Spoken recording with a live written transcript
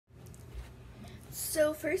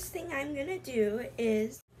So first thing I'm gonna do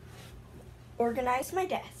is organize my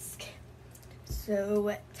desk.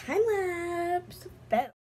 So time lapse, go.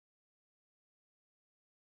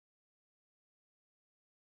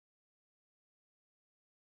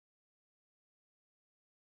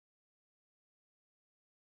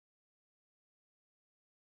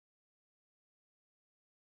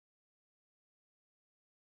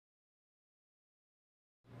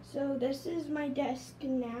 So this is my desk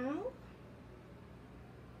now.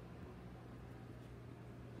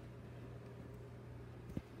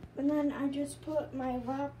 And then I just put my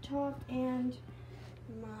laptop and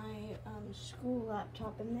my school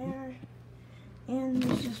laptop in there. And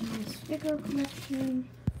this is my sticker collection.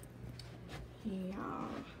 Yeah.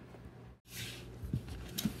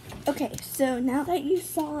 Okay, so now that you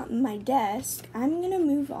saw my desk, I'm gonna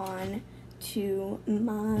move on to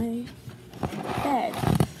my bed.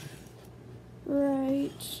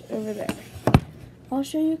 Right over there. I'll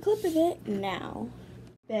show you a clip of it now.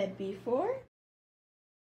 Bed before.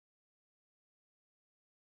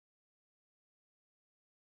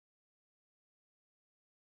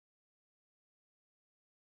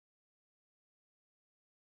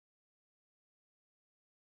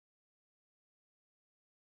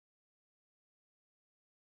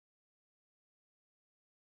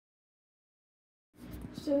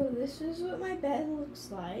 So this is what my bed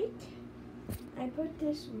looks like. I put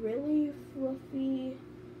this really fluffy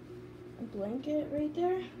blanket right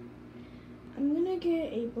there. I'm gonna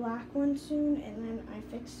get a black one soon, and then I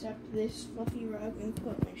fixed up this fluffy rug and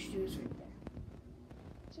put my shoes right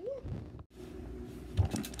there.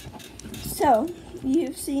 So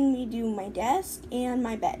you've seen me do my desk and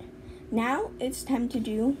my bed. Now it's time to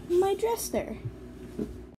do my dresser.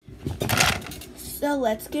 So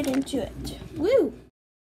let's get into it. Woo!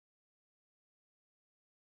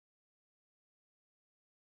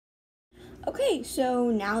 Okay, so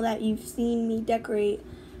now that you've seen me decorate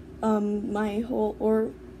my whole, or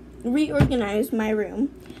reorganize my room,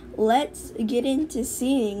 let's get into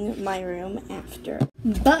seeing my room after.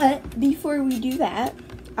 But before we do that,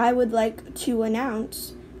 I would like to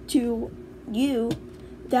announce to you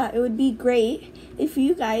that it would be great if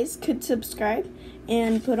you guys could subscribe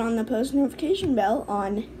and put on the post notification bell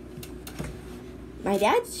on my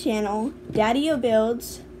dad's channel, Daddy-O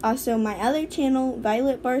Builds, also my other channel,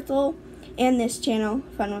 Violet Barthel, and this channel,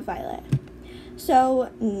 Fun with Violet. So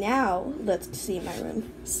now let's see my room.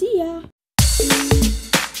 See ya!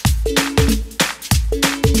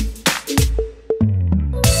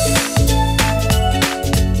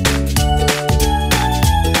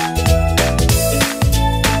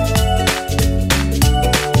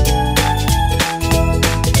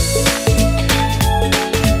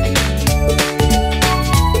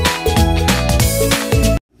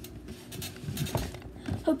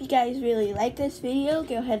 Hope you guys really like this video.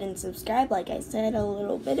 Go ahead and subscribe like I said a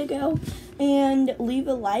little bit ago, and leave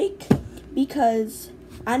a like because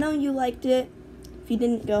I know you liked it. If you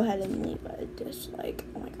didn't, go ahead and leave a dislike.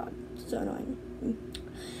 Oh my god, so annoying.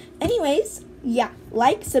 Anyways, yeah,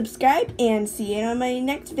 like, subscribe, and see you on my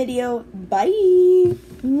next video. Bye!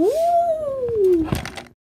 Woo!